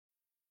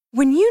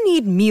When you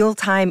need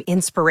mealtime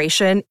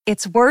inspiration,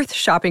 it's worth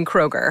shopping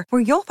Kroger,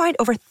 where you'll find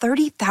over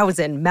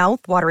 30,000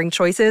 mouth-watering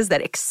choices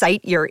that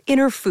excite your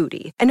inner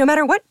foodie. And no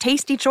matter what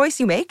tasty choice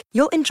you make,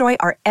 you'll enjoy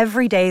our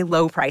everyday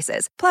low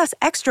prices, plus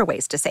extra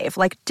ways to save,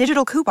 like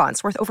digital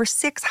coupons worth over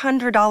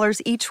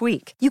 $600 each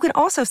week. You can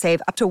also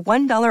save up to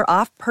 $1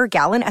 off per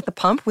gallon at the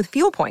pump with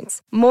fuel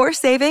points. More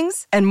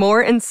savings and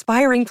more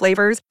inspiring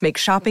flavors make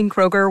shopping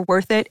Kroger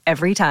worth it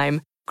every time.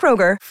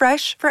 Kroger,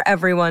 fresh for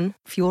everyone.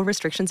 Fuel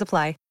restrictions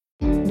apply.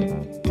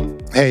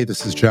 Hey,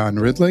 this is John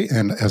Ridley,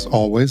 and as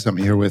always, I'm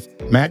here with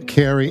Matt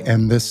Carey,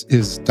 and this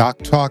is Doc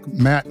Talk.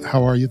 Matt,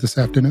 how are you this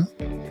afternoon?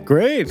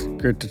 Great.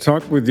 Great to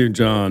talk with you,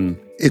 John.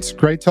 It's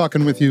great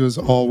talking with you as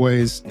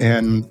always,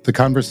 and the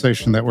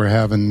conversation that we're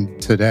having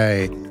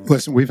today.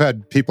 Listen, we've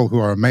had people who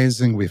are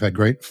amazing. We've had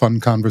great, fun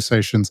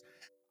conversations.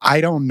 I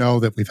don't know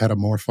that we've had a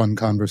more fun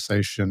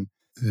conversation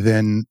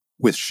than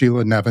with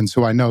Sheila Nevins,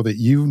 who I know that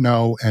you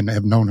know and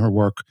have known her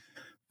work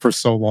for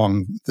so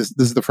long. This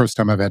is the first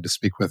time I've had to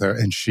speak with her,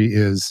 and she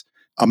is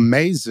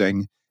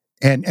amazing.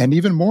 And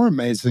even more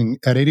amazing,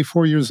 at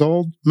 84 years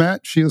old,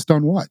 Matt, she has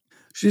done what?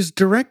 She's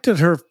directed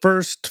her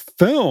first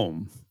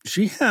film.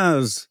 She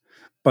has,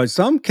 by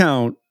some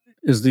count,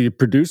 is the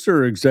producer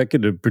or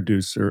executive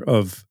producer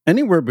of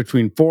anywhere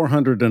between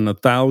 400 and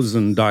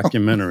 1,000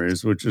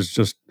 documentaries, which is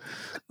just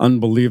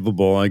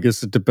unbelievable. I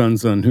guess it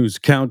depends on who's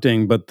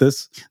counting, but the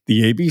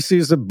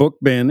ABCs of book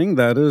banning,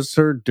 that is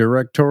her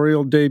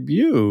directorial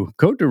debut,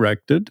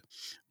 co-directed,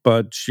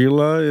 but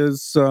Sheila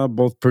is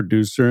both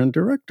producer and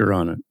director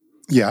on it.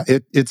 Yeah,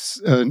 it's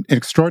an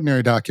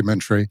extraordinary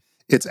documentary.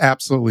 It's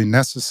absolutely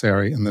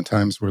necessary in the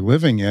times we're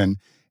living in,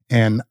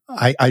 and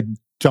I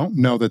don't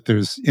know that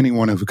there's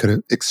anyone who could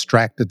have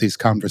extracted these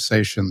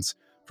conversations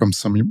from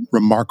some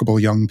remarkable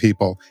young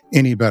people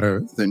any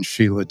better than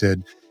Sheila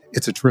did.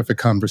 It's a terrific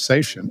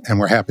conversation, and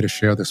we're happy to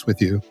share this with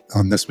you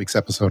on this week's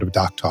episode of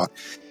Doc Talk.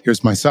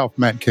 Here's myself,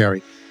 Matt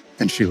Carey,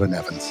 and Sheila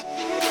Nevins.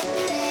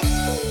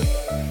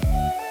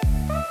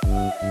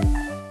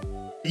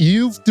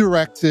 You've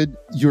directed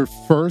your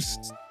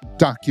first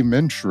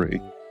documentary,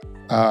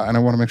 and I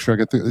want to make sure I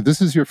get this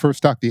is your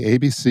first doc, the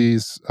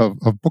ABCs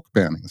of book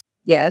bannings.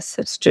 Yes,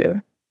 that's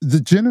true. The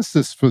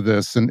genesis for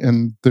this,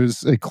 and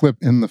there's a clip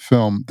in the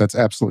film that's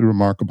absolutely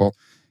remarkable,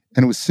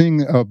 and it was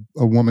seeing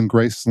a woman,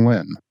 Grace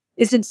Lynn.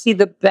 Isn't she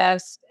the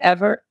best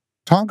ever?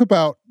 Talk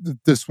about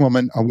this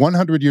woman,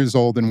 100 years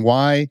old, and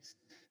why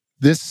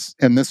this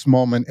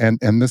moment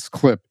and this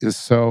clip is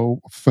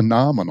so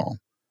phenomenal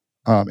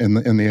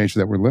in the age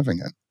that we're living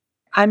in.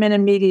 I'm in a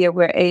media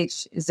where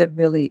age is a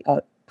really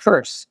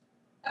curse.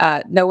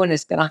 No one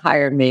is going to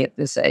hire me at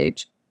this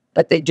age,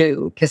 but they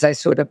do, because I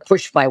sort of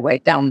push my way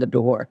down the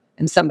door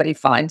and somebody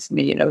finds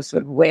me,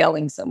 sort of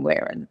wailing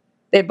somewhere, and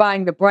they're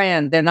buying the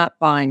brand. They're not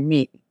buying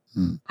me.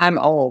 I'm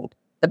old.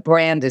 The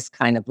brand is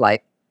kind of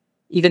like,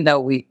 even though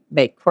we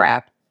make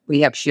crap,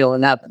 we have Sheila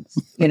Nevins.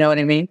 You know what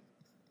I mean?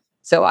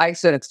 So I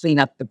sort of clean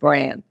up the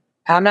brand.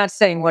 I'm not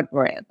saying what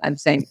brand. I'm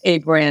saying a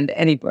brand,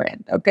 any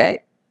brand.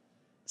 Okay.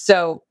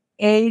 So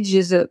age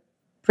is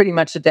pretty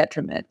much a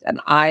detriment. And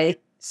I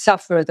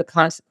suffer the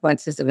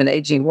consequences of an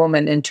aging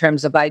woman in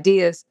terms of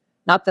ideas.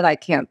 Not that I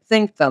can't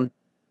think them,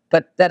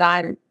 but that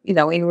I'm,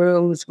 in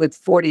rooms with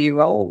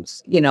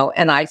 40-year-olds,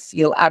 and I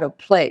feel out of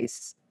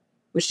place,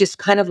 which is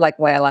kind of like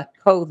why I left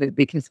COVID,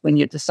 because when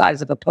you're the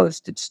size of a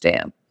postage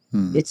stamp,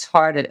 it's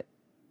harder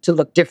to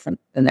look different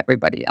than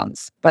everybody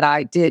else. But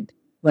I did,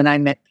 when I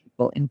met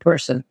people in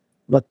person,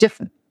 look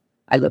different.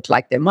 I looked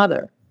like their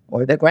mother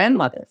or their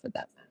grandmother, for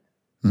that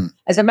matter.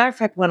 As a matter of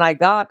fact, when I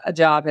got a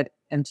job at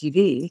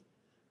MTV,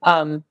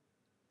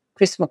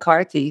 Chris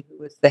McCarthy, who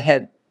was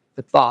the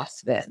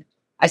boss then,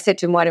 I said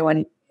to him, "Why do you want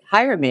to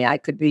hire me? I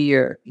could be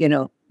your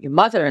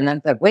mother." And then I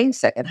thought, "Wait a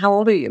second, how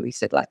old are you?" He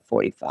said, "Like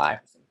 45.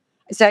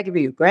 I said, "I could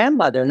be your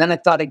grandmother." And then I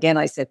thought again,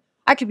 I said,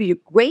 "I could be your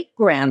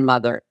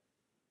great-grandmother."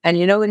 And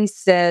you know what he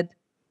said?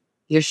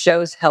 "Your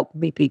shows helped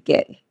me be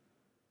gay."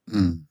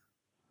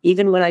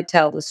 Even when I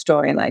tell the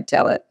story and I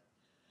tell it,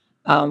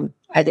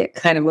 I get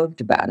kind of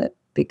moved about it,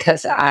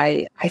 because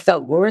I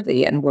felt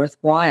worthy and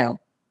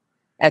worthwhile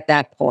at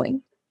that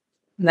point.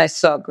 And I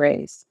saw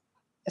Grace.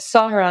 I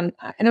saw her on,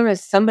 I don't know,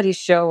 somebody's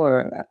show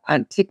or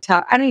on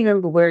TikTok. I don't even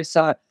remember where I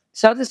saw it.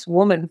 Saw this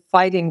woman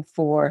fighting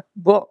for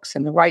books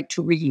and the right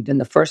to read and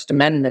the First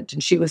Amendment.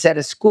 And she was at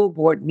a school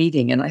board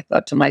meeting. And I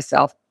thought to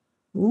myself,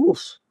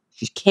 oof.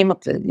 She came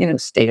up the,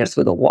 stairs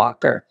with a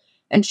walker.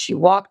 And she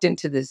walked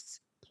into this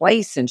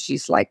place and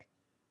she's like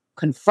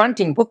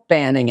confronting book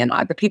banning. And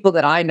the people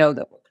that I know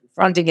that were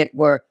confronting it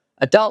were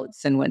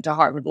adults and went to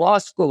Harvard Law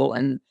School.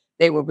 And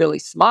they were really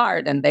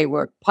smart and they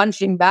were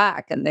punching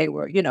back and they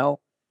were,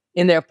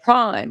 in their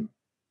prime.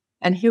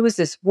 And here was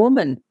this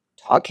woman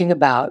talking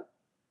about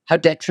how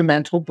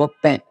detrimental book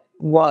ban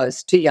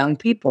was to young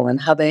people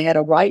and how they had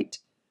a right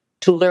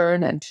to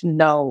learn and to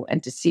know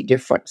and to see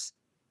difference.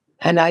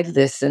 And I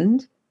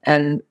listened,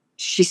 and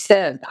she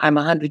said, "I'm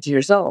 100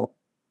 years old."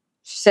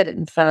 She said it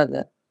in front of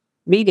the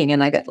meeting,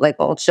 and I got like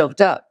all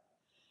choked up.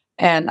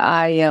 And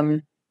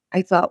I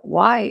thought,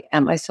 why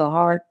am I so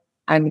hard?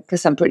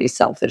 Because I'm pretty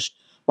selfish.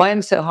 Why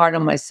I'm so hard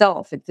on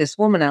myself if this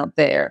woman out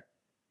there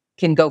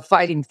can go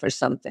fighting for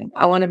something.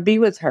 I want to be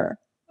with her.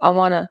 I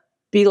want to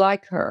be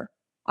like her.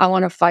 I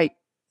want to fight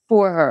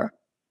for her.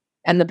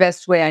 And the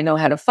best way I know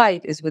how to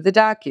fight is with a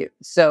docu.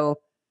 So,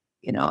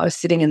 I was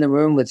sitting in the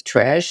room with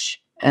Trish,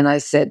 and I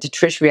said to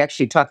Trish, we were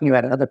actually talking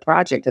about another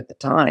project at the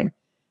time.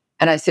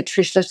 And I said,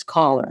 Trish, let's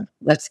call her.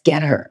 Let's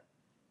get her.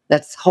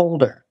 Let's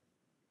hold her.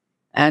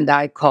 And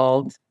I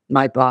called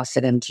my boss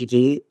at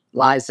MTV,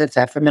 Liza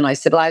Pfefferman. I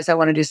said, Liza, I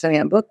want to do something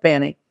on book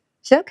banning.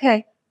 She said,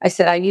 okay. I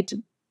said, I need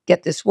to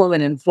get this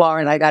woman in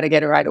Florida. I got to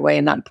get her right away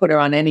and not put her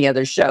on any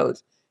other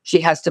shows. She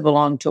has to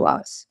belong to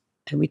us.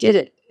 And we did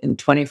it. In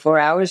 24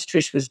 hours,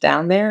 Trish was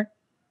down there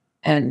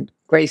and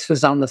Grace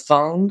was on the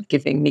phone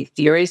giving me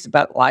theories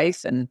about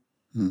life and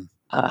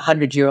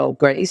 100-year-old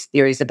Grace,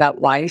 theories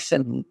about life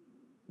and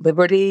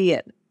liberty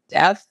and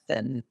death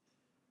and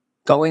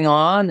going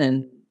on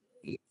and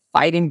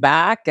fighting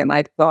back. And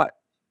I thought,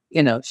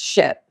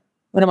 shit,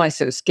 what am I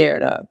so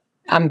scared of?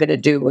 I'm going to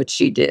do what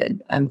she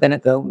did. I'm going to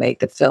go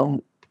make a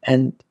film,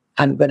 and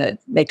I'm going to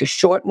make a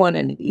short one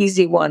and an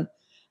easy one.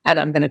 And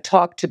I'm going to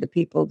talk to the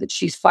people that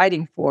she's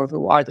fighting for,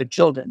 who are the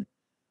children,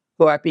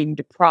 who are being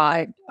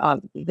deprived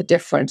of the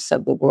difference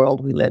of the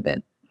world we live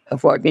in,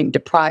 who are being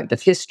deprived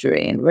of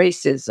history and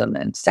racism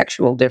and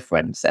sexual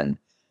difference and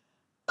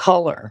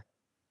color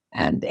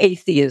and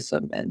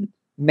atheism and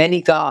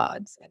many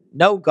gods and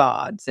no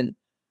gods. And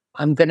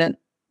I'm going to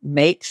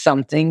make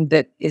something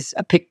that is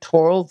a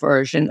pictorial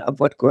version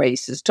of what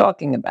Grace is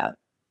talking about.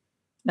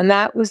 And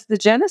that was the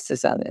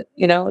genesis of it.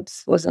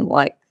 It wasn't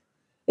like,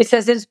 it's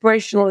as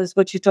inspirational as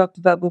what you talked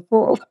about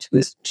before, which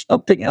was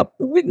jumping out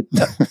the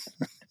window.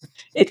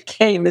 It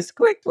came as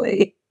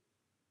quickly.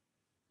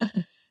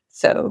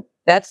 So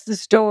that's the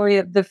story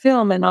of the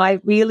film. And I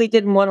really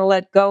didn't want to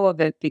let go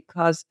of it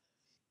because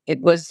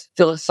it was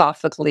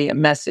philosophically a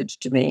message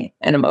to me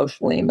and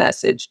emotionally a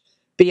message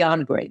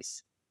beyond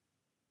Grace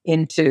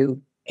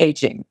into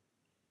aging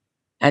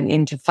and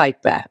into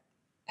fight back,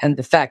 and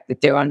the fact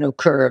that there are no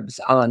curves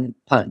on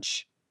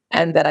punch,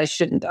 and that I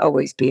shouldn't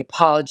always be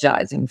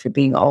apologizing for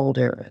being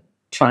older and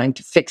trying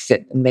to fix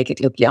it and make it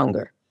look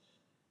younger.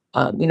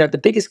 The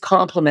biggest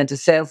compliment a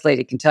sales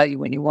lady can tell you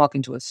when you walk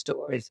into a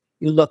store is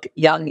you look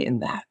young in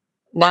that.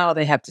 Now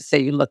they have to say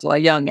you look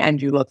like young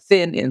and you look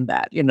thin in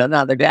that.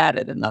 Now they've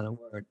added another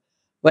word.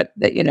 But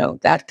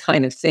that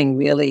kind of thing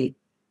really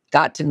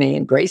got to me.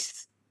 And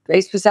Grace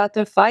was out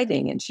there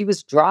fighting, and she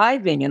was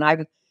driving. And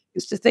I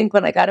used to think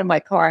when I got in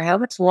my car, how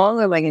much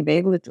longer am I going to be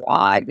able to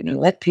drive?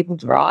 Let people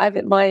drive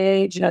at my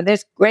age.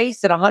 There's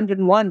Grace at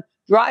 101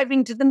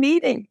 driving to the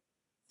meeting,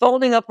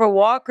 folding up her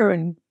walker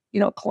and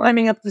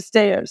climbing up the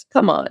stairs.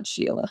 Come on,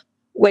 Sheila,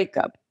 wake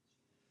up.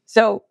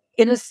 So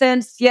in a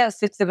sense,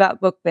 yes, it's about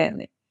book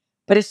banning,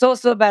 but it's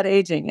also about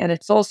aging, and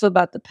it's also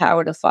about the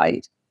power to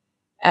fight.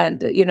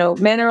 And,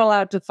 men are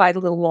allowed to fight a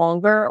little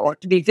longer or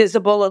to be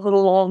visible a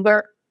little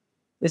longer.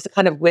 There's a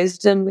kind of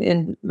wisdom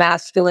in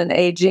masculine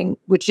aging,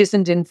 which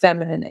isn't in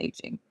feminine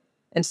aging.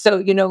 And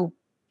so,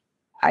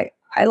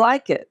 I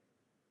like it.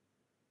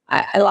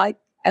 I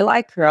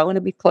like her. I want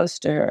to be close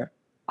to her.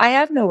 I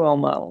have no role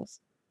models.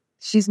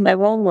 She's my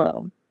role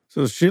model.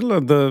 So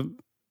Sheila,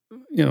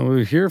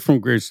 we hear from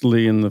Grace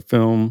Lee in the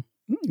film,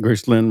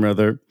 Grace Lynn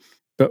rather,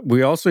 but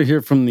we also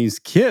hear from these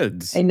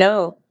kids. I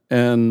know.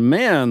 And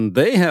man,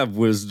 they have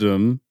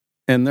wisdom,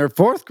 and they're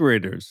fourth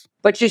graders.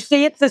 But you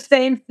see, it's the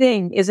same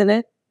thing, isn't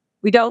it?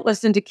 We don't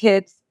listen to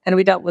kids, and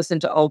we don't listen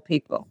to old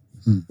people.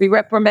 We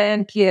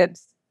reprimand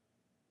kids.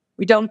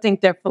 We don't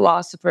think they're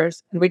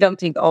philosophers, and we don't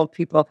think old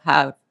people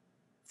have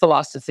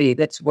philosophy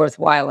that's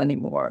worthwhile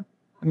anymore.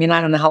 I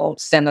don't know how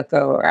old Seneca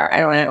or I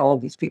don't know how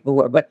old these people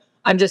were, but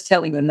I'm just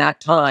telling you, in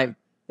that time,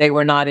 they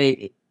were not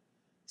 80.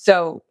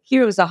 So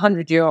here is a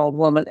 100-year-old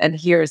woman, and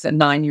here's a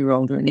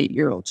 9-year-old or an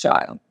 8-year-old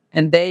child.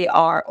 And they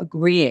are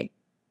agreeing,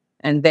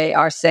 and they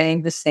are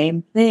saying the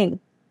same thing.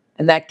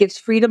 And that gives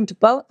freedom to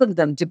both of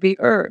them to be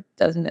heard,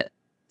 doesn't it?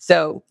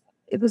 So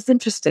it was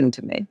interesting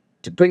to me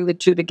to bring the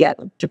two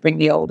together, to bring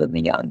the old and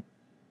the young,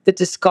 the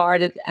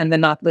discarded and the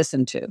not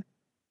listened to.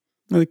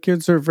 The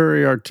kids are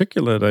very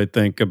articulate, I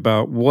think,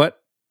 about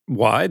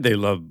why they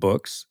love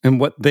books and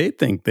what they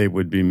think they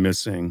would be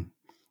missing.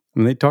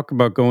 And they talk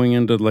about going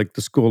into like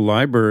the school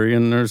library,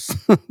 and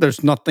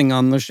there's nothing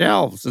on the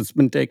shelves. It's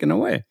been taken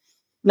away.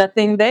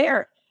 Nothing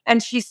there.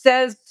 And she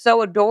says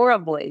so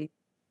adorably,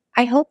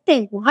 I hope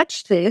they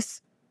watch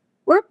this.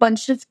 We're a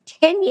bunch of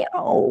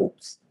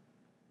 10-year-olds,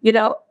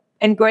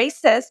 And Grace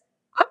says,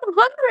 I'm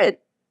 100.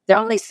 They're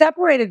only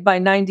separated by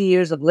 90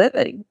 years of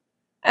living.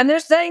 And they're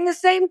saying the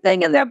same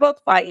thing, and they're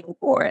both fighting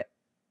for it.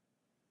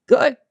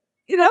 Good,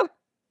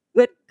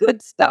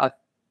 good stuff.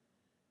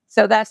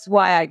 So that's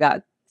why I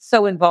got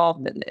so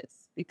involved in this,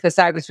 because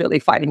I was really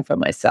fighting for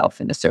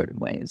myself in a certain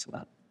way as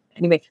well.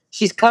 Anyway,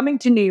 she's coming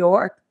to New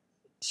York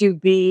to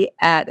be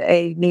at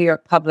a New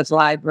York Public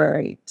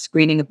Library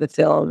screening of the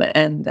film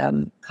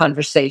and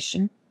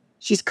conversation.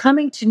 She's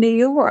coming to New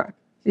York.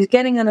 She's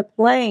getting on a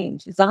plane.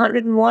 She's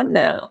 101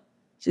 now.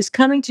 She's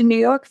coming to New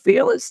York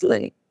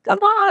fearlessly. Come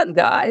on,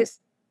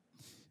 guys.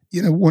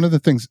 One of the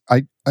things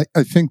I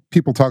think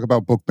people talk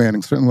about book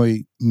banning,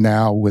 certainly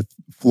now with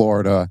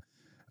Florida,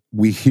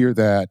 we hear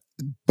that,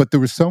 but there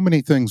were so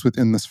many things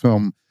within this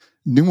film,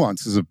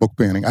 nuances of book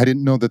banning. I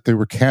didn't know that there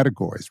were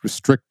categories: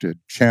 restricted,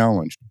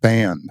 challenged,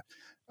 banned.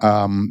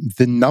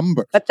 The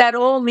number. But that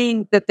all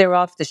means that they're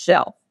off the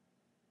shelf.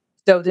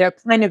 So they're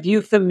kind of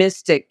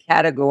euphemistic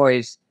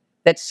categories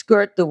that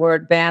skirt the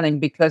word banning,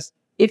 because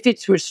if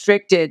it's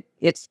restricted,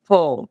 it's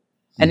pulled.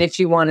 And if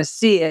you want to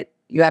see it,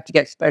 you have to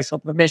get special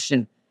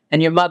permission.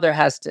 And your mother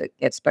has to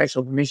get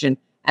special permission,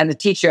 and the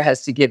teacher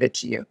has to give it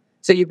to you.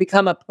 So you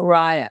become a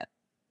pariah.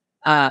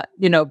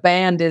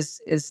 Banned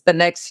is the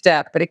next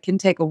step, but it can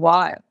take a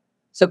while.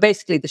 So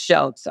basically, the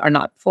shelves are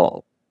not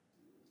full.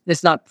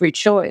 There's not free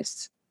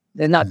choice.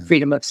 There's not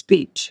freedom of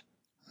speech.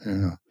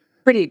 Yeah.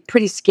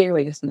 Pretty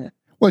scary, isn't it?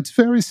 Well, it's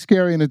very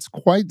scary, and it's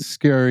quite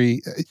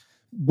scary.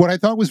 What I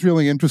thought was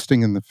really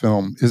interesting in the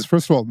film is,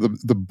 first of all,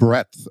 the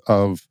breadth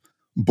of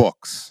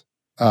books.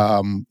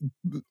 The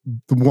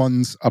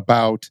ones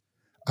about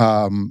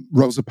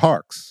Rosa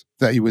Parks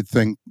that you would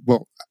think,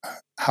 well,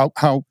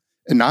 how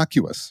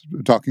innocuous,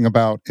 talking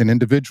about an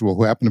individual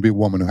who happened to be a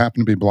woman, who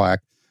happened to be Black,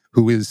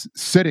 who is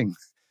sitting,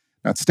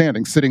 not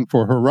standing, sitting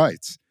for her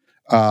rights.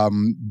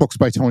 Books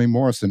by Toni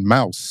Morrison,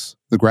 Mouse,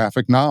 the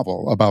graphic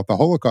novel about the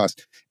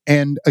Holocaust.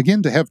 And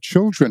again, to have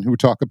children who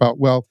talk about,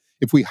 well,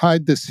 if we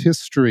hide this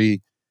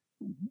history,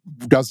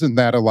 doesn't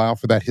that allow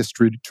for that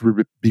history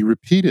to be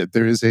repeated?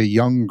 There is a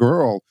young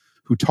girl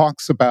who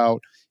talks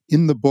about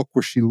in the book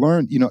where she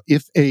learned,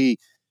 if a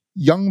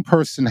young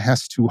person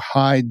has to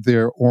hide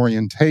their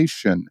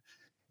orientation,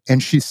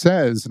 and she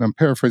says, and I'm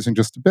paraphrasing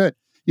just a bit,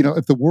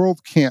 if the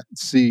world can't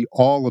see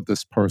all of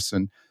this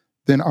person,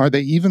 then are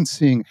they even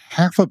seeing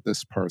half of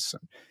this person?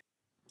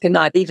 They're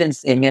not even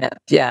seeing it.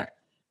 Yeah.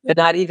 They're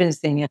not even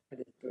seeing it for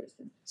this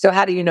person. So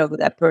how do you know who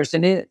that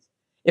person is?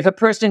 If a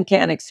person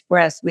can't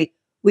express,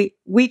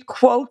 we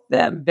quote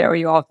them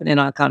very often in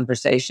our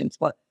conversations.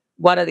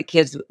 One of the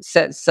kids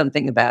says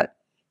something about,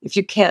 if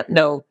you can't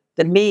know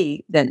the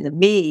me, then the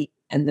me,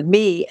 and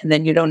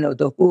then you don't know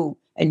the who,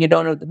 and you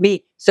don't know the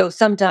me. So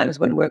sometimes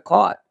when we're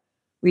caught,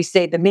 we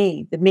say the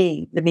me of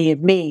me,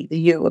 the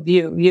you of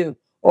you,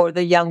 or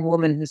the young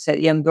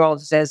girl who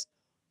says,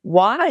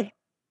 why?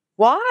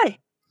 Why?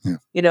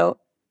 Yeah.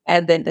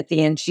 And then at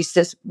the end she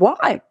says,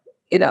 why?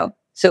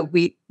 So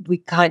we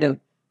kind of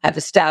have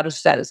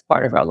established that as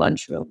part of our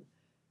lunchroom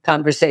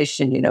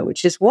conversation,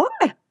 which is why?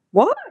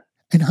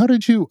 And how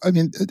did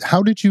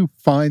you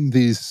find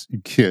these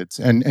kids?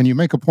 And you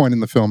make a point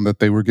in the film that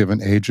they were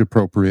given age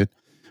appropriate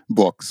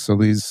books. So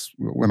these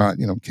were not,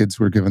 kids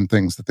were given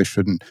things that they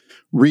shouldn't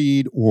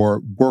read,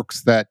 or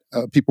works that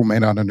people may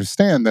not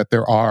understand, that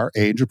there are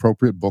age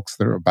appropriate books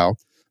that are about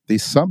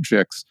these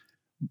subjects.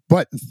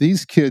 But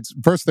these kids,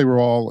 first, they were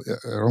all,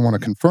 I don't want to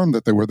confirm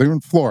that they were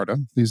in Florida.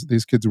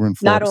 These kids were in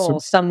Not Florida. all.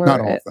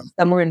 Not all of them.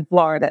 Some were in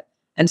Florida,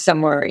 and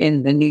some were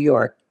in the New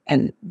York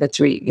and the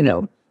three,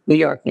 New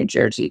York, New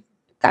Jersey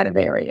kind of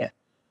area.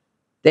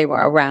 They were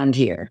around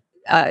here.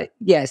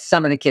 Yes,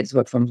 some of the kids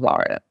were from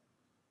Florida.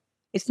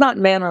 It's not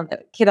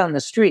kid on the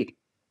street.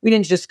 We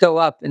didn't just go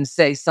up and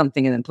say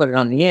something and then put it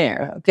on the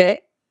air,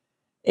 okay?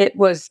 It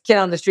was kid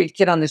on the street,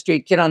 kid on the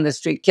street, kid on the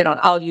street,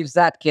 I'll use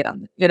that kid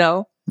on,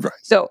 Right.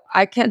 So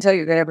I can't tell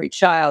you that every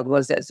child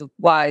was as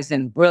wise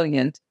and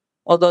brilliant,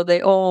 although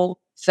they all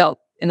felt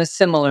in a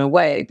similar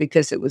way,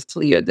 because it was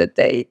clear that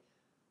they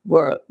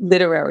were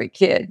literary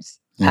kids.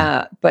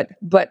 Yeah.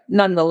 But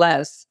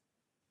nonetheless,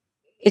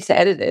 it's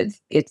edited,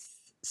 it's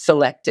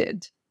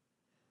selected,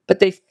 but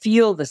they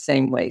feel the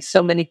same way.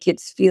 So many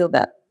kids feel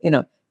that,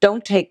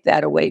 don't take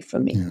that away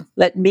from me. Yeah.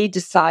 Let me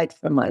decide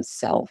for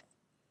myself.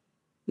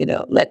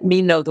 Let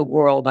me know the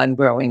world I'm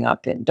growing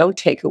up in. Don't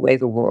take away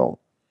the world.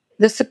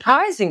 The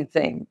surprising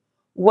thing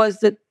was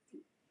that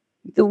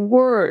the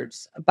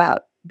words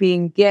about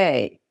being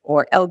gay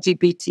or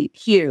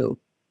LGBTQ,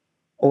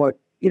 or,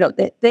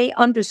 they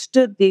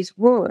understood these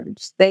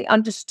words. They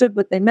understood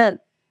what they meant.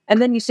 And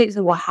then you say,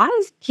 well, how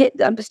does a kid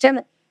understand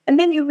that? And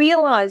then you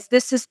realize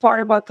this is part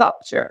of our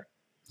culture.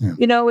 Yeah.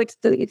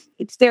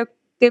 It's their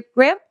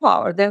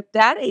grandpa or their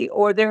daddy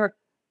or their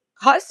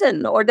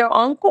cousin or their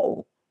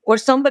uncle or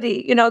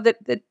somebody,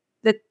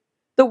 that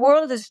the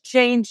world is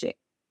changing.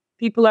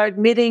 People are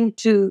admitting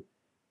to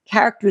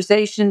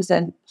characterizations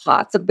and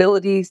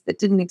possibilities that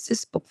didn't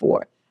exist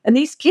before. And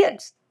these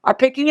kids are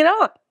picking it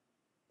up.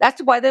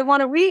 That's why they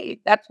want to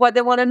read. That's why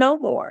they want to know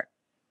more.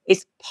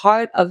 It's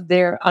part of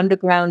their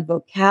underground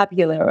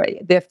vocabulary,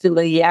 their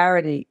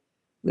familiarity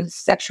with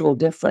sexual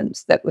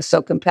difference that was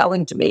so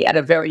compelling to me at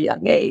a very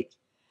young age.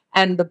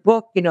 And the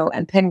book,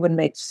 and Penguin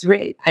makes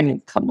 3. I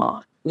mean, come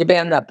on. You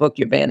ban that book,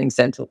 you're banning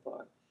Central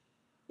Park.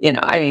 Give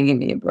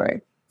me a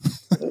break.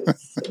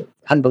 It's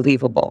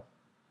unbelievable.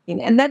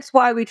 And that's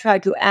why we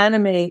tried to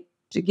animate,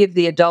 to give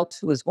the adults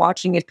who was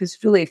watching it, because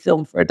it's really a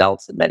film for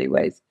adults in many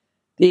ways,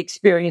 the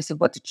experience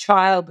of what the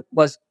child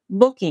was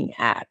looking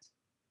at.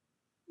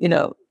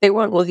 They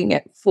weren't looking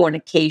at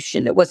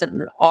fornication. It wasn't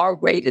an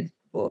R-rated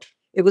book.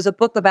 It was a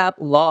book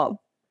about love.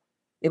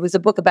 It was a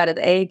book about an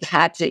egg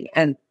hatching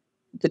and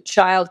the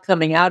child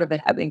coming out of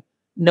it having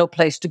no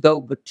place to go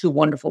but two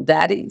wonderful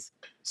daddies.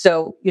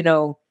 So,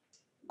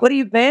 what are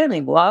you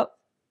banning? Well,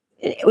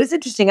 it was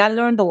interesting. I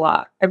learned a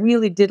lot. I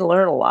really did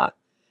learn a lot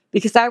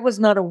because I was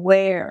not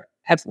aware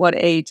at what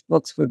age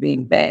books were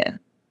being banned.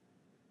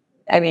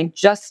 I mean,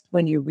 just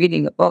when you're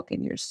reading a book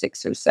and you're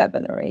 6 or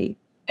 7 or 8.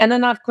 And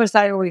then, of course,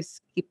 I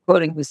always keep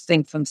quoting this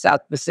thing from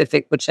South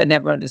Pacific, which I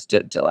never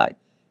understood until I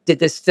did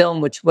this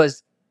film, which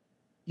was,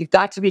 you've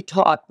got to be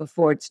taught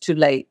before it's too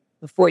late,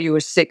 before you were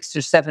 6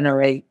 or 7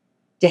 or 8,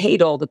 to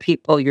hate all the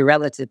people your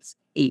relatives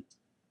hate.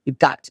 You've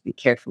got to be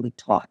carefully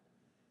taught.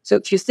 So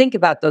if you think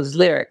about those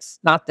lyrics,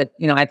 not that,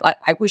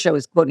 I wish I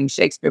was quoting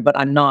Shakespeare, but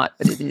I'm not,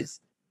 but it is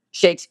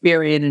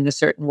Shakespearean in a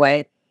certain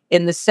way,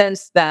 in the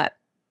sense that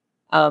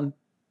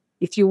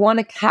if you want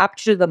to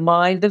capture the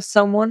mind of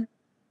someone,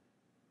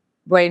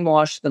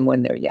 brainwash them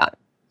when they're young.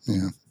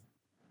 Yeah.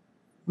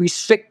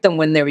 Restrict them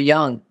when they're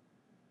young.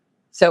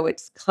 So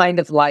it's kind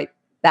of like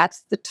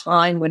that's the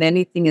time when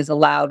anything is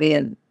allowed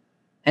in,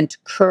 and to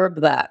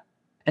curb that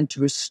and to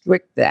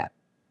restrict that,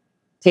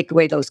 take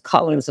away those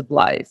colors of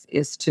life,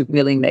 is to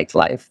really make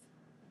life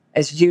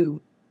as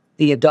you,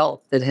 the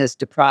adult that has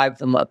deprived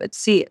them of it,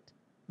 see it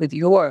with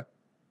your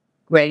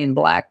gray and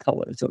black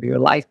colors, or your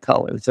light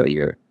colors, or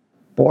your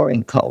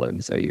boring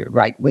colors, or your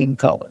right-wing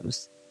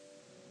colors.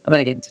 I'm going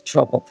to get into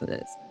trouble for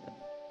this.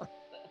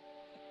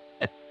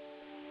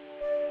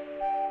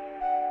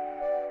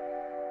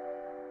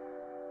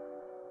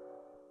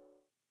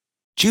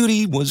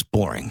 Judy was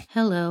boring.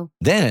 Hello.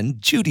 Then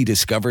Judy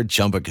discovered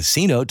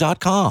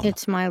ChumbaCasino.com.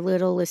 It's my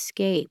little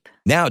escape.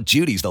 Now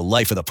Judy's the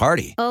life of the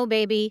party. Oh,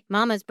 baby,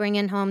 mama's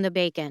bringing home the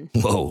bacon.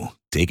 Whoa,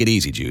 take it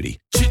easy, Judy.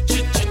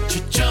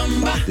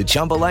 The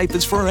Chumba life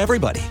is for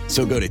everybody.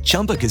 So go to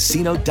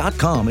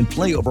ChumbaCasino.com and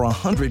play over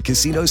 100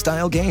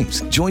 casino-style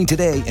games. Join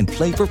today and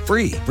play for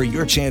free for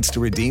your chance to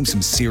redeem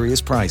some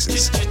serious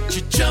prizes.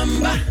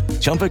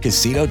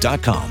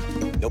 ChumbaCasino.com.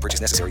 No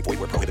purchase necessary. Void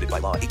where prohibited by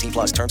law. 18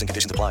 plus terms and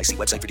conditions apply. See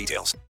website for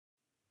details.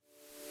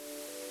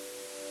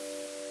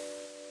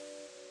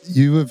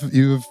 You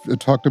have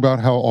talked about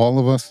how all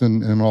of us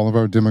and all of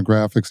our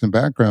demographics and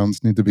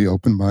backgrounds need to be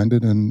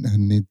open-minded and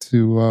need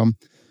to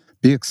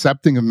be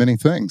accepting of many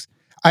things.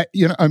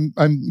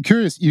 I'm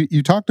curious.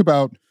 You talked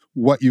about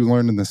what you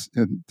learned in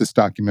this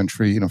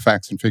documentary.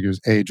 Facts and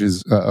figures,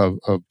 ages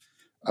of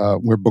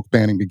where book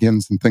banning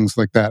begins and things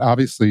like that.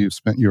 Obviously, you've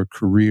spent your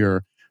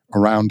career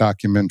around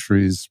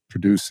documentaries,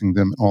 producing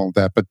them, and all of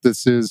that. But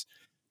this is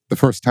the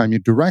first time you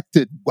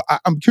directed.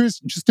 I'm curious,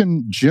 just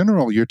in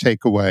general, your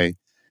takeaway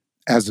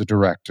as a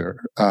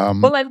director.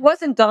 Well, it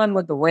wasn't Gone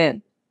with the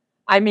Wind.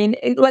 I mean,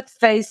 let's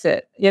face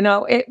it.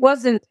 It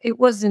wasn't.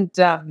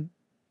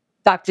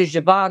 Dr.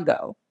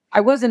 Zhivago. I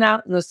wasn't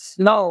out in the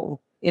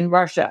snow in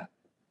Russia.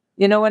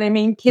 You know what I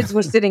mean? Kids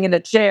were sitting in a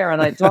chair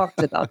and I talked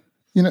to them.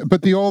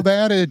 But the old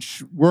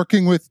adage,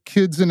 working with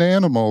kids and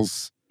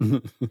animals.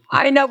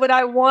 I know, but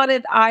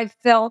I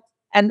felt,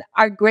 and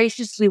I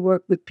graciously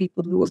worked with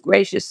people who were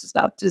gracious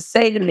enough to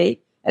say to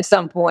me at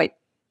some point,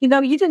 you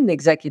didn't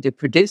executive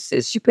produce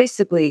this. You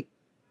basically,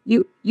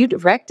 you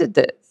directed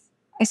this.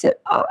 I said,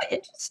 oh,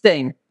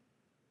 interesting.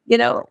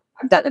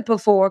 I've done it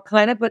before,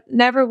 kind of, but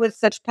never with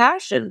such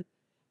passion.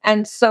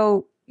 And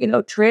so,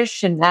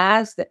 Trish and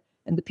Naz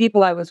and the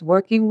people I was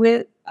working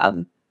with,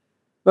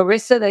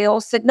 Marissa, they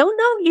all said, no,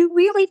 you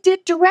really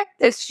did direct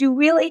this.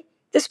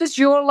 This was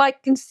your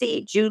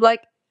conceit.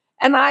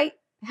 And I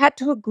had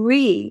to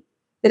agree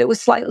that it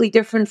was slightly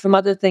different from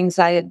other things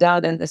I had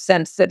done in the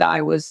sense that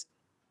I was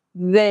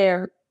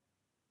there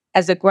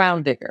as a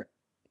ground digger.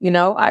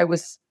 I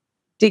was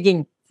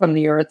digging from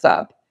the earth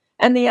up,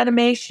 and the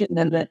animation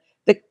and the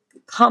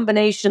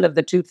combination of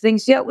the two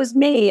things. Yeah, it was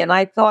me. And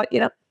I thought,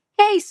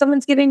 hey,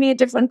 someone's giving me a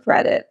different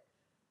credit.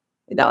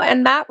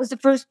 And Matt was the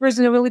first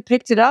person who really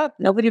picked it up.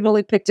 Nobody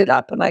really picked it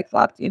up. And I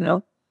thought,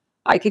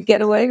 I could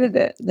get away with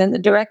it. Then the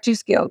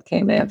Directors Guild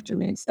came after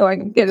me, so I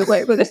can get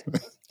away with it.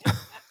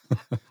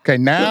 Okay,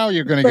 now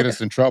you're going to get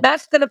us in trouble.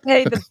 Matt's going to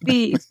pay the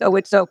fee, so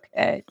it's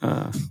okay.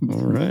 All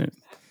right.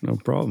 No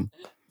problem.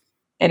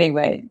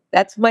 Anyway,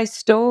 that's my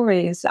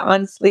story, as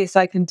honestly as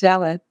I can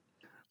tell it.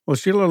 Well,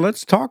 Sheila,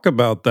 let's talk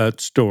about that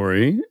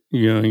story.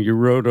 You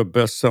wrote a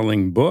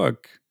best-selling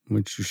book,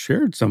 which you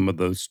shared some of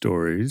those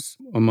stories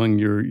among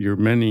your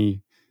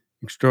many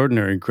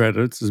extraordinary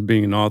credits as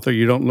being an author.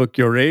 You don't look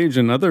your age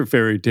in other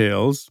fairy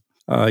tales.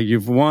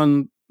 You've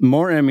won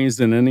more Emmys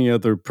than any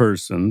other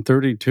person,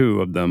 32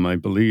 of them, I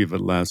believe,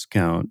 at last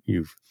count.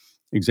 You've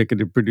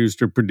executive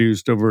produced or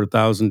produced over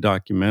 1,000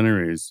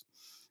 documentaries.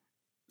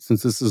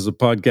 Since this is a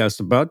podcast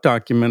about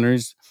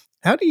documentaries,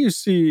 how do you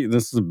see,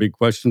 this is a big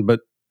question,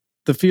 but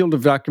the field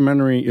of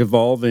documentary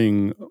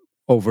evolving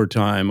over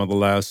time of the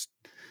last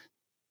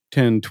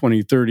 10,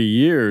 20, 30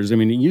 years? I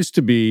mean, it used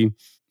to be,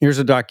 here's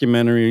a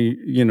documentary,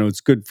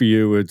 it's good for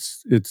you,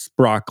 it's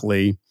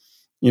broccoli.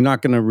 You're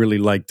not going to really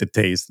like the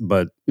taste,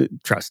 but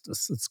trust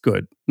us, it's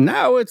good.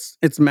 Now it's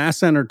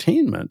mass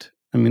entertainment.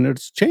 I mean,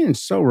 it's changed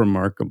so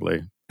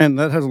remarkably. And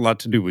that has a lot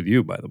to do with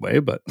you, by the way,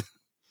 but...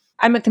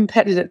 I'm a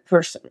competitive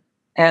person.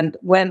 And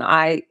when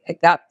I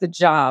got the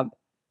job,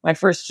 my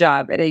first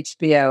job at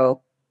HBO,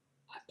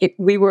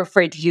 we were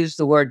afraid to use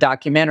the word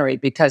documentary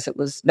because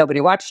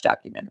nobody watched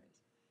documentaries.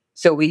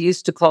 So we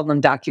used to call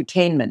them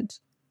docutainment.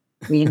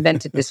 We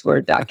invented this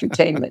word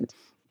docutainment.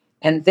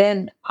 And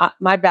then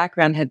my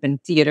background had been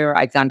theater.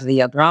 I'd gone to the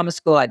Yale Drama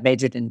School. I'd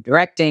majored in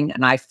directing.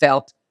 And I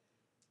felt,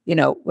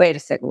 wait a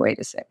second.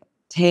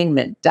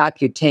 Tainment,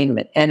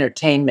 docutainment,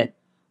 entertainment.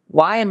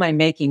 Why am I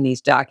making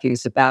these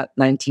docus about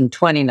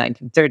 1920,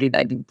 1930,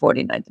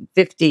 1940,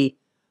 1950?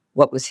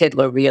 What was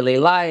Hitler really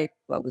like?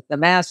 What was the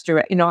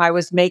master? I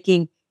was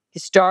making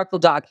historical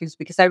docus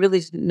because I really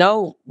didn't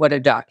know what a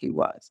docu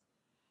was.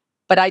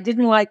 But I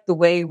didn't like the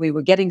way we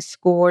were getting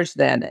scores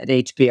then at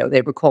HBO.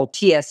 They were called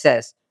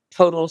TSS,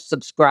 Total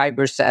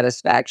Subscriber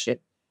Satisfaction.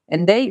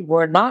 And they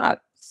were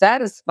not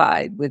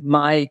satisfied with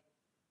my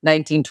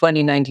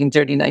 1920,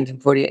 1930,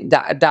 1940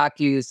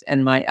 docus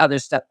and my other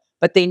stuff.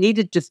 But they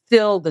needed to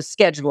fill the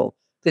schedule.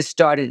 This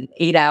started at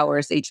 8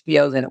 hours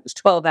HBO, then it was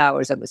 12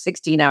 hours, then it was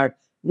 16 hours.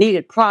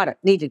 Needed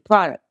product.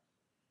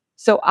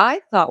 So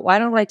I thought, why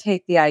don't I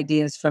take the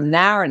ideas from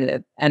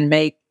narrative and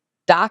make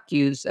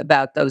docus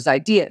about those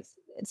ideas?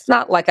 It's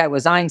not like I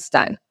was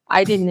Einstein.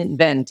 I didn't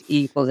invent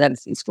E equals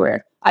MC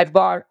squared. I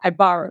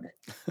borrowed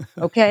it.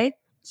 Okay?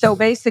 So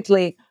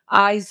basically,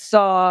 I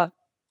saw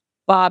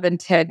Bob and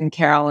Ted and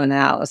Carol and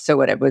Alice or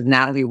whatever with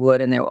Natalie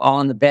Wood, and they were all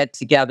in the bed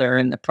together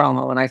in the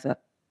promo. And I thought,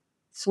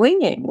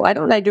 swinging. Why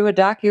don't I do a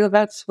docu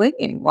about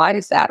swinging? Why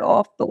is that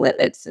off the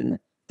limits? And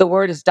the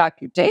word is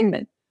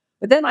docutainment.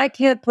 But then I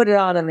can't put it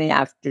on in the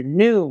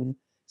afternoon.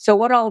 So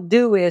what I'll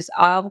do is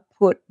I'll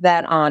put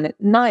that on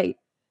at night.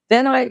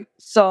 Then I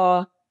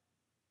saw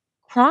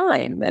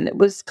crime, and it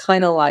was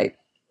kind of like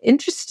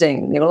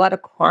interesting. There were a lot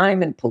of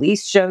crime and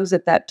police shows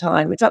at that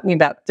time. We're talking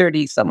about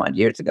 30 some odd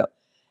years ago.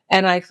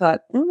 And I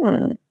thought,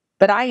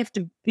 but I have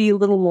to be a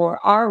little more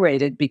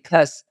R-rated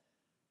because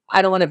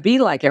I don't want to be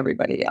like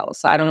everybody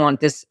else. I don't want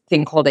this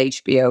thing called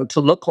HBO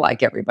to look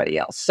like everybody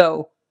else.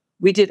 So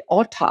we did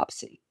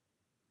autopsy,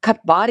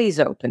 cut bodies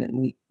open,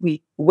 and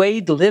we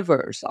weighed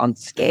livers on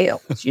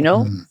scales,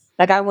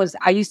 Like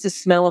I used to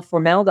smell of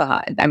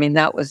formaldehyde. I mean,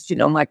 that was,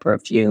 my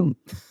perfume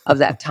of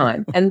that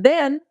time. And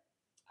then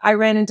I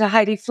ran into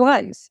Heidi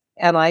Fleiss,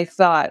 and I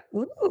thought,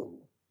 ooh,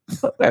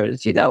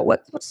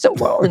 what's so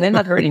wrong? And they're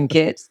not hurting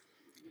kids.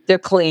 They're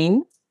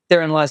clean.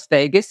 They're in Las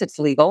Vegas. It's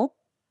legal.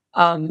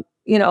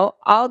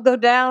 I'll go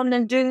down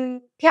and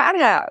do Cat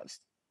House.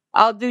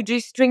 I'll do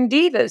G-String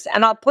Divas,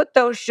 and I'll put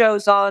those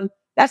shows on.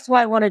 That's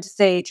why I wanted to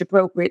say age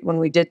appropriate when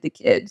we did the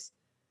kids,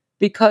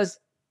 because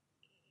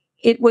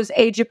it was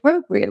age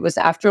appropriate. It was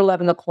after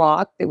 11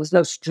 o'clock. There was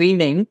no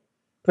streaming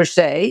per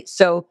se.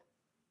 So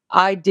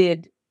I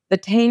did the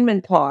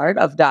tainment part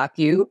of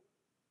docu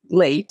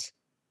late.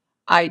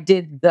 I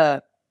did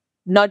the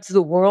nudge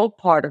the world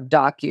part of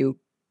docu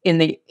in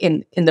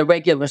the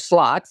regular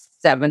slots,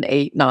 7,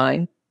 8,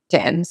 9,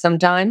 10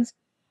 sometimes.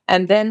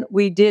 And then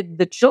we did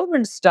the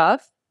children's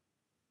stuff,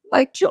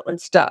 9,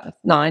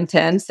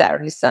 10,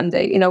 Saturday,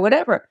 Sunday,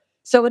 whatever.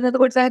 So in other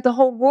words, I had the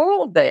whole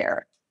world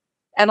there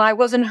and I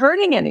wasn't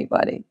hurting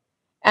anybody.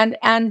 And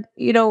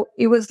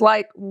it was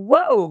like,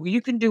 whoa,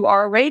 you can do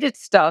R-rated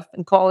stuff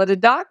and call it a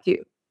docu.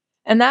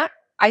 And that,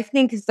 I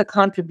think, is the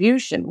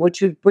contribution,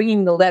 which is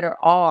bringing the letter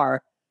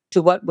R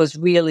to what was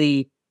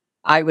really,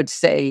 I would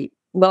say,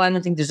 well, I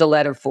don't think there's a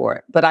letter for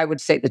it, but I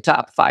would say the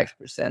top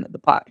 5% of the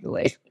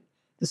population,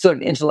 the sort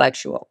of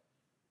intellectual.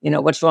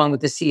 What's wrong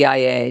with the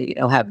CIA?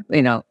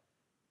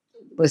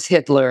 Was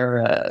Hitler,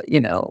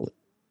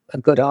 a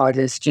good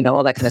artist?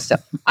 All that kind of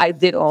stuff. I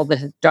did all the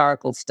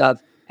historical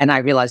stuff, and I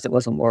realized it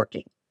wasn't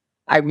working.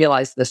 I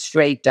realized the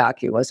straight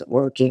docu wasn't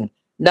working.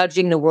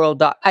 Nudging the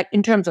world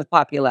in terms of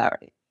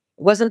popularity.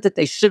 It wasn't that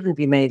they shouldn't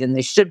be made, and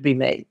they should be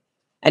made.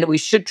 And we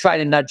should try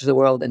to nudge the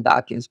world in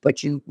docus.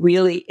 But you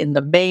really, in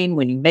the main,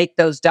 when you make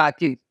those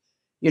docus,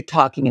 you're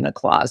talking in a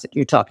closet.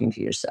 You're talking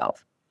to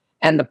yourself.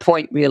 And the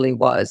point really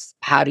was,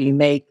 how do you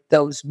make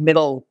those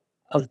middle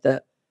of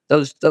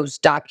those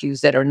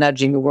docus that are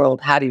nudging the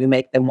world, how do you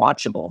make them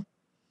watchable?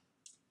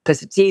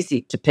 Because it's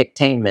easy to pick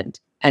tainment,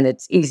 and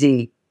it's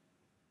easy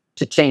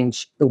to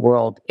change the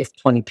world if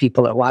 20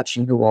 people are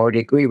watching who already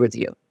agree with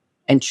you.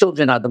 And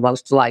children are the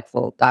most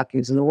delightful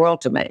docus in the world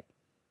to make,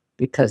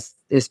 because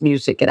there's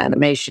music and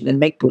animation and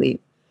make-believe.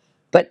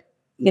 But,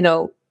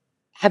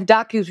 have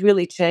docus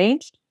really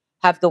changed?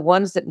 Have the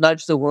ones that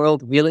nudge the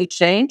world really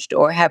changed?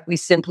 Or have we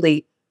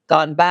simply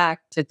gone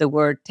back to the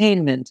word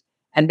tainment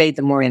and made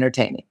them more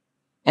entertaining?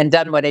 And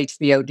done what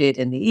HBO did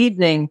in the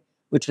evening,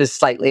 which was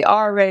slightly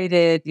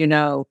R-rated,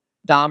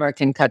 Dahmer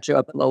can cut you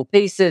up in little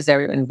pieces.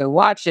 Everyone can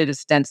watch it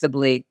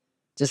ostensibly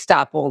to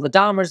stop all the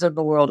Dahmers of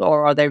the world.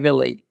 Or are they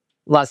really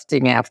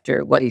lusting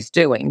after what he's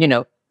doing?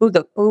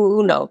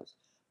 Who knows?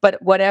 But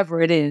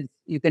whatever it is,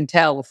 you can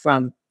tell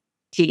from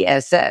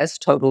TSS,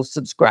 Total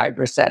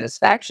Subscriber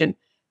Satisfaction,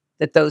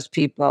 that those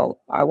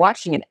people are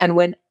watching it. And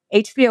when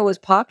HBO was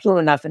popular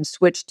enough and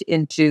switched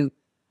into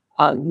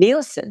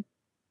Nielsen,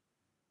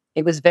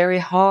 it was very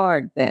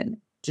hard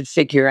then to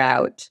figure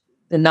out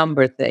the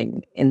number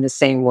thing in the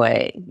same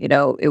way.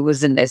 It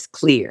wasn't as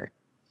clear.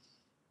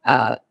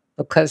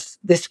 because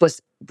this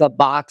was the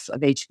box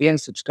of HBO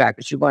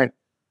subscribers. You weren't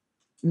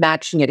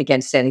matching it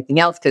against anything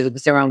else because it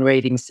was their own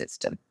rating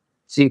system.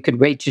 So you could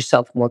rate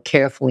yourself more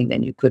carefully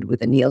than you could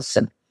with a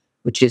Nielsen,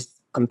 which is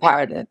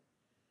comparative.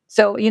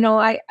 So,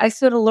 I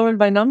sort of learned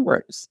by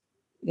numbers.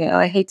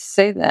 I hate to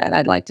say that.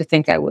 I'd like to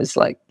think I was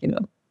like,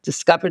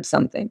 discovered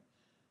something.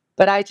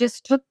 But I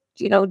just took,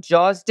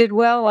 Jaws did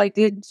well. I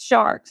did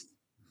Sharks.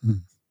 Hmm.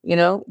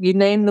 You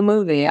name the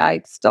movie, I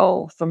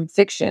stole from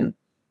fiction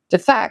to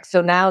fact.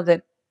 So now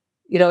that,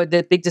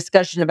 the big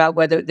discussion about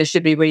whether there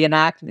should be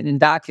reenactment in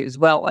docus,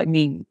 well, I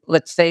mean,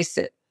 let's face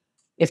it,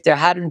 if there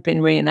hadn't been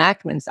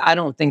reenactments, I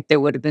don't think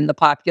there would have been the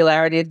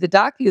popularity of the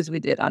docus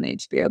we did on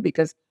HBO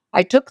because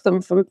I took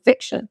them from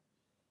fiction.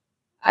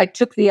 I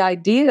took the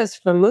ideas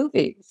from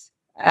movies.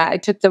 I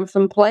took them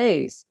from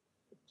plays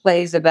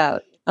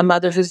about a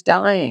mother who's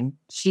dying.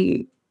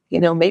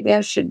 Maybe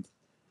I should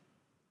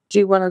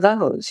do one of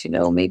those.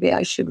 Maybe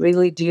I should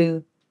really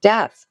do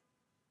death.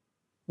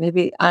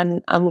 Maybe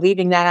I'm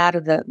leaving that out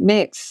of the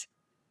mix.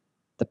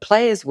 The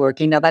play is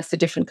working. Now that's a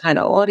different kind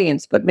of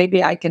audience, but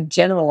maybe I can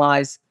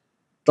generalize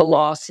the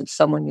loss of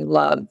someone you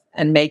love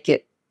and make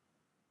it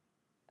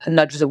a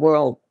nudge the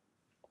world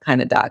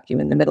kind of docu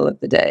in the middle of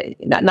the day.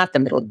 Not the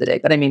middle of the day,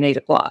 but I mean 8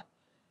 o'clock.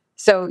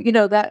 So,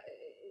 that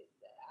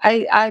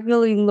I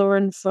really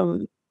learned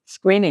from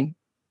screening,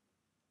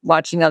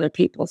 watching other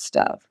people's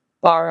stuff,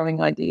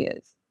 borrowing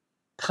ideas,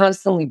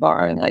 constantly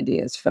borrowing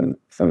ideas from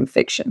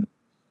fiction.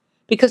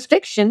 Because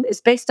fiction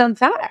is based on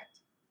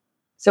fact.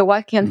 So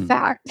why can't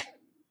fact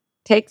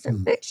take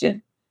from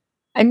fiction?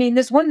 I mean,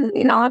 there's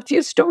a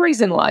few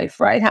stories in life,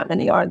 right? How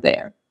many are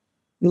there?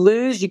 You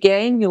lose, you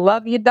gain, you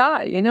love, you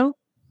die.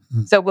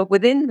 So, but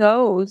within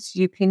those,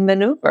 you can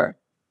maneuver.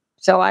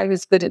 So I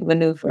was good at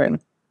maneuvering. I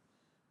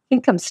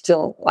think I'm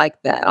still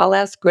like that. I'll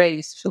ask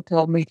Grace. She'll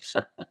tell me.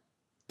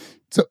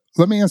 So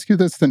let me ask you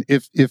this then: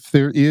 if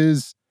there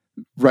is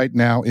right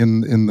now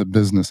in the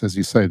business, as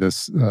you say,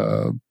 this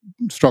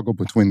struggle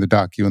between the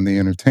docu and the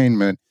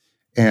entertainment,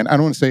 and I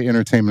don't want to say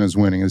entertainment is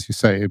winning, as you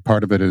say,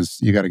 part of it is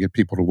you got to get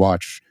people to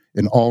watch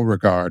in all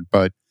regard,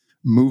 but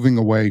moving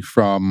away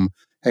from,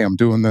 hey, I'm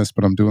doing this,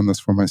 but I'm doing this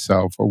for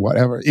myself or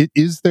whatever.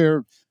 Is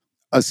there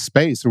a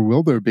space, or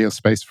will there be a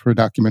space for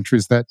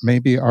documentaries that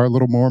maybe are a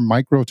little more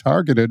micro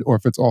targeted, or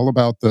if it's all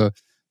about the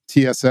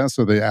TSS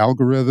or the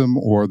algorithm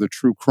or the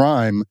true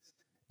crime?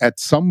 At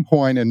some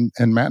point, and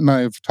Matt and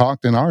I have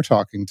talked and are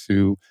talking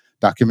to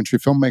documentary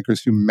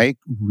filmmakers who make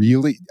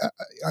really,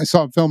 I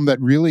saw a film that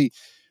really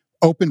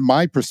opened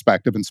my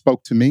perspective and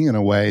spoke to me in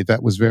a way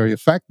that was very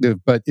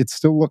effective, but it's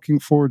still looking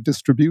for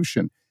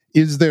distribution.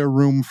 Is there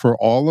room for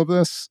all of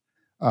this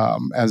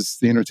as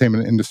the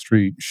entertainment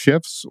industry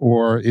shifts,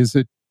 or is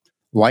it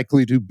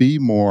likely to be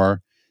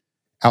more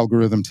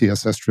algorithm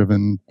TSS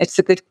driven? It's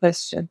a good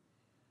question.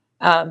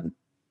 The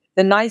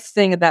nice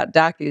thing about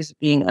docus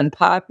being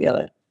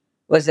unpopular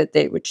was that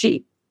they were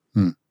cheap.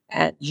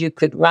 And you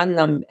could run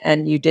them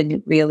and you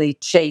didn't really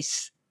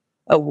chase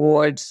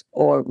awards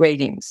or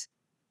ratings.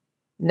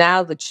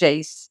 Now the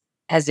chase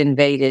has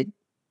invaded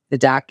the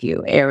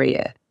docu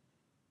area.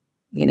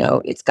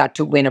 It's got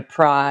to win a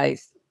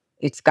prize.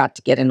 It's got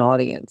to get an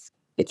audience.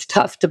 It's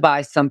tough to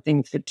buy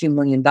something for $2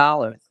 million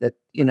that,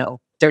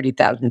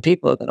 30,000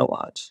 people are going to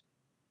watch.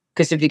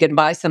 Because if you can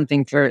buy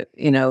something for,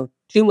 $2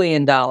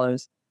 million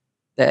that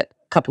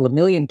a couple of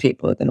million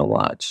people are going to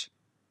watch,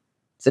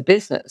 it's a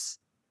business.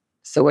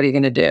 So what are you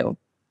going to do?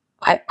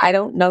 I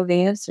don't know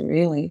the answer,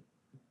 really.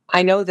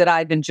 I know that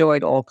I've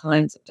enjoyed all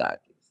kinds of documentaries,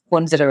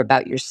 ones that are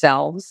about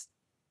yourselves,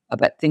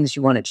 about things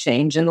you want to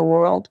change in the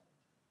world.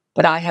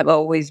 But I have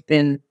always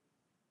been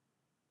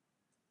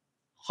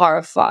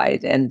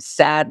horrified and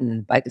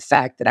saddened by the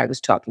fact that I was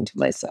talking to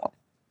myself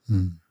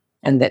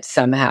and that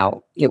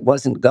somehow it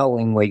wasn't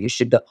going where you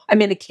should go. I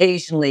mean,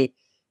 occasionally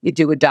you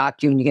do a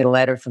docu and you get a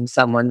letter from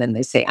someone, then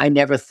they say, I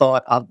never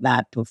thought of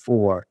that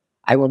before.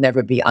 I will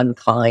never be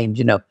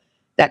unkind.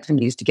 That's when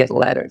you used to get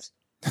letters.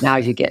 Now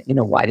you get,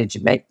 why did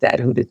you make that?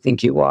 Who do you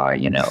think you are?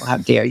 How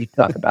dare you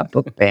talk about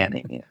book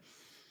banning?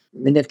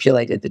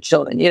 Manipulated the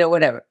children,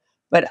 whatever.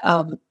 But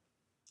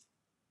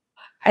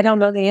I don't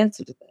know the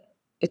answer to that.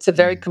 It's a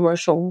very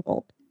commercial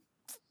world.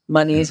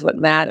 Money is what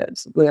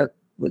matters. Where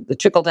the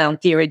trickle-down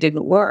theory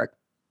didn't work.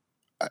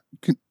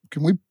 Can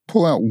we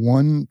pull out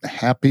one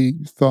happy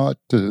thought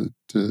to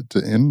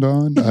end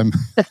on?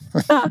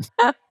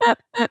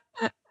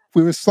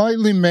 We were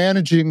slightly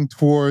managing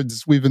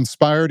towards we've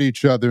inspired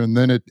each other, and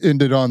then it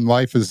ended on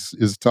life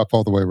is tough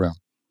all the way around.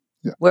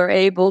 Yeah. We're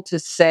able to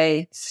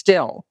say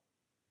still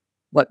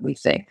what we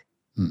think.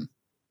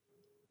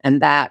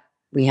 And that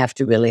we have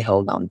to really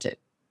hold on to.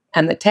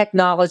 And the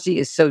technology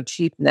is so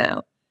cheap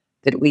now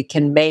that we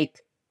can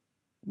make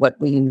what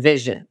we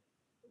envision.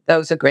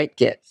 Those are great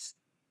gifts.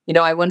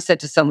 I once said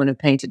to someone who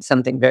painted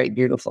something very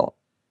beautiful,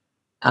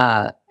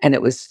 and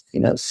it was,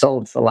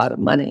 sold for a lot of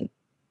money.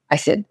 I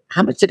said,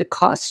 how much did it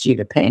cost you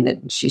to paint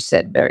it? And she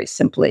said very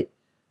simply,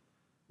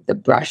 the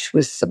brush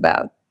was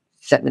about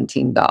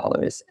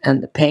 $17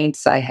 and the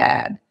paints I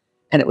had,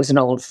 and it was an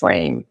old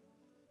frame,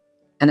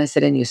 And I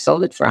said, and you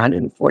sold it for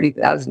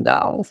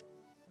 $140,000?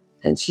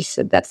 And she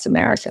said, that's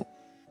America.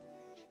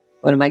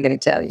 What am I going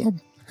to tell you? Oh,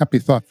 happy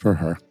thought for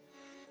her.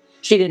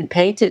 She didn't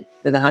paint it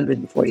for the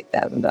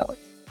 $140,000.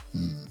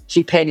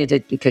 She painted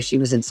it because she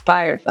was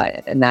inspired by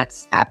it, and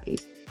that's happy.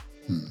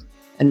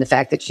 And the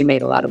fact that she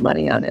made a lot of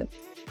money on it,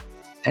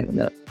 I don't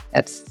know.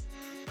 That's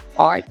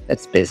art.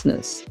 That's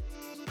business.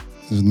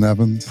 Mrs.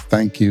 Nevins,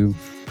 thank you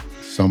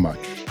so much.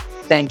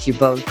 Thank you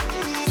both.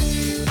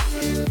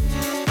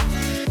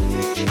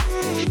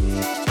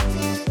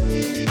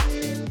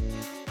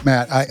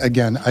 Matt,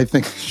 I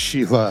think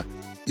Sheila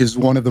is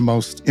one of the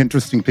most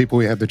interesting people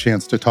we had the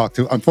chance to talk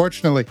to.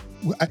 Unfortunately,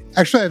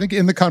 I think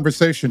in the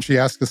conversation, she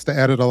asked us to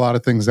edit a lot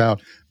of things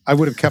out. I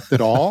would have kept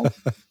it all.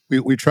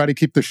 We try to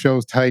keep the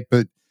shows tight,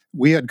 but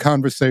we had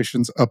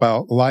conversations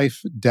about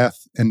life,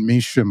 death, and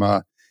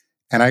Mishima.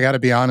 And I got to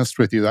be honest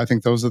with you, I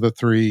think those are the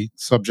three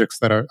subjects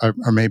that are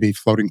maybe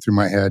floating through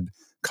my head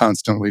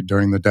constantly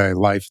during the day: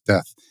 life,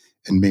 death,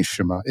 and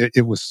Mishima.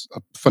 It was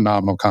a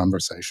phenomenal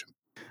conversation.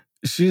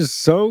 She's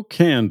so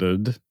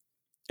candid,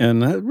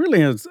 and that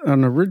really has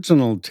an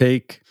original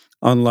take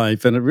on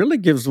life. And it really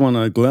gives one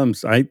a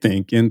glimpse, I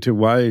think, into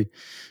why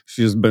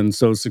she's been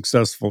so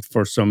successful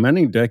for so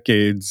many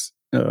decades.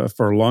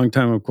 For a long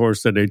time, of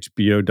course, at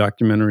HBO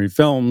documentary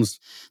films,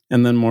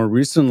 and then more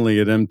recently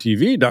at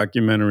MTV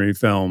documentary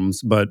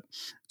films. But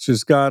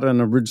she's got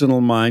an original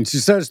mind. She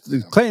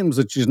claims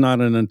that she's not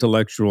an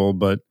intellectual,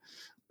 but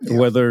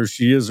whether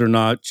she is or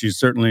not, she's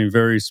certainly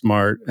very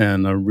smart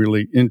and a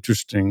really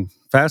interesting,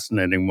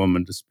 fascinating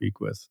woman to speak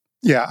with.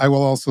 Yeah, I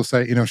will also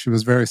say, she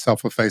was very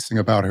self-effacing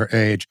about her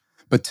age.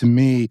 But to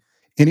me,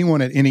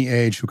 anyone at any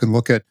age who can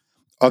look at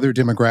other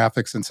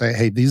demographics and say,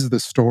 hey, these are the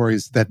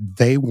stories that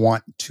they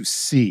want to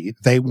see,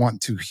 they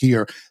want to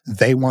hear,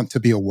 they want to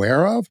be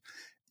aware of,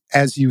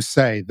 as you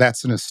say,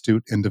 that's an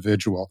astute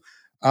individual.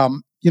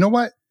 You know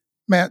what,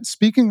 Matt,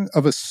 speaking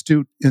of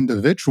astute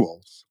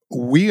individuals,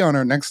 on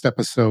our next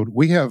episode,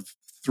 we have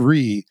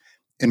three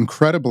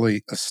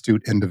incredibly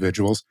astute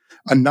individuals.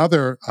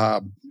 Another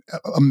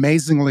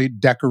amazingly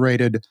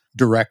decorated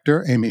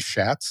director, Amy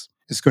Schatz,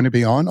 is going to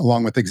be on,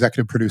 along with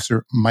executive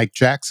producer Mike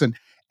Jackson.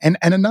 And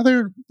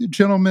another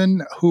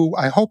gentleman who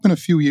I hope in a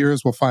few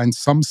years will find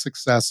some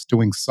success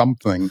doing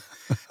something.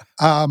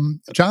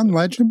 John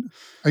Legend,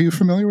 are you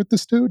familiar with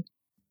this dude?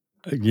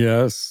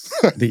 Yes,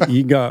 the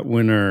EGOT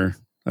winner.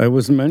 I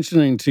was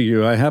mentioning to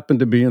you, I happened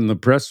to be in the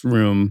press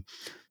room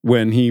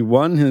when he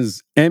won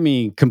his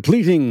Emmy,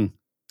 completing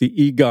the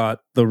EGOT,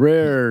 the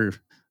rare,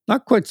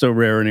 not quite so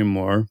rare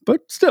anymore,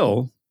 but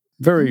still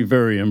very,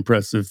 very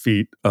impressive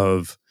feat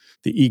of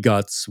the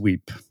EGOT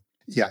sweep.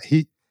 Yeah,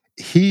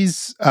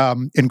 he's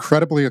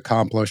incredibly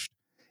accomplished,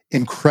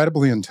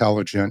 incredibly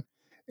intelligent,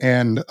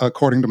 and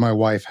according to my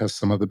wife, has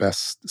some of the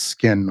best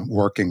skin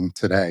working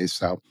today.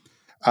 So,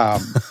 a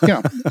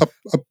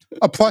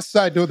plus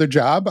side to the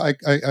job.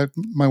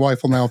 My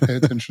wife will now pay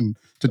attention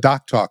to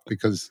Doc Talk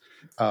because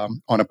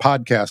on a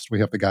podcast we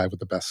have the guy with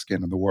the best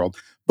skin in the world.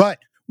 But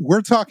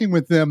we're talking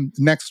with them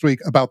next week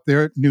about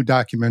their new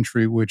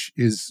documentary, which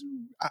is,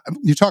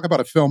 you talk about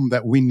a film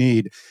that we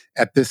need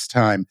at this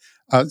time.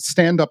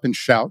 Stand Up and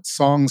Shout,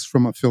 Songs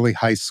from a Philly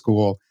High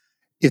School.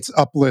 It's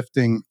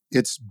uplifting.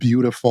 It's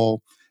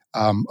beautiful.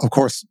 Of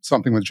course,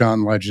 something with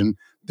John Legend.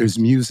 There's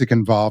music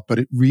involved, but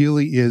it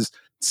really is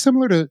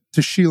similar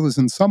to Sheila's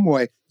in some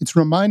way. It's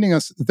reminding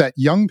us that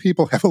young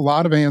people have a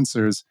lot of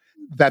answers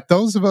that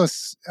those of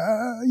us,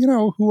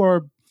 who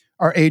are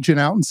aging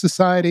out in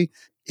society,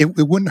 it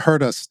wouldn't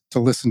hurt us to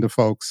listen to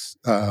folks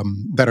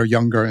that are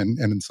younger and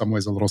in some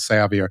ways a little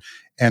savvier.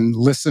 And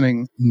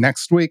listening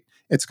next week,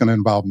 it's going to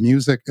involve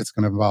music, it's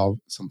going to involve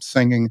some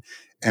singing,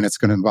 and it's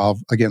going to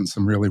involve, again,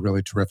 some really,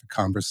 really terrific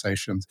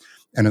conversations.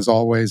 And as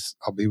always,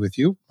 I'll be with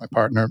you, my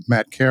partner,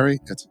 Matt Carey.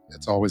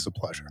 It's always a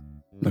pleasure.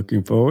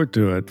 Looking forward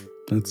to it.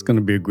 That's going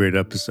to be a great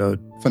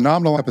episode.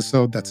 Phenomenal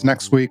episode. That's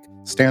next week.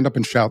 Stand Up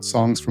and Shout,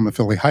 Songs from a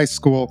Philly High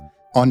School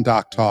on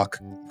Doc Talk.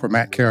 For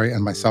Matt Carey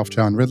and myself,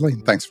 John Ridley,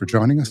 thanks for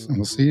joining us, and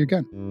we'll see you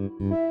again.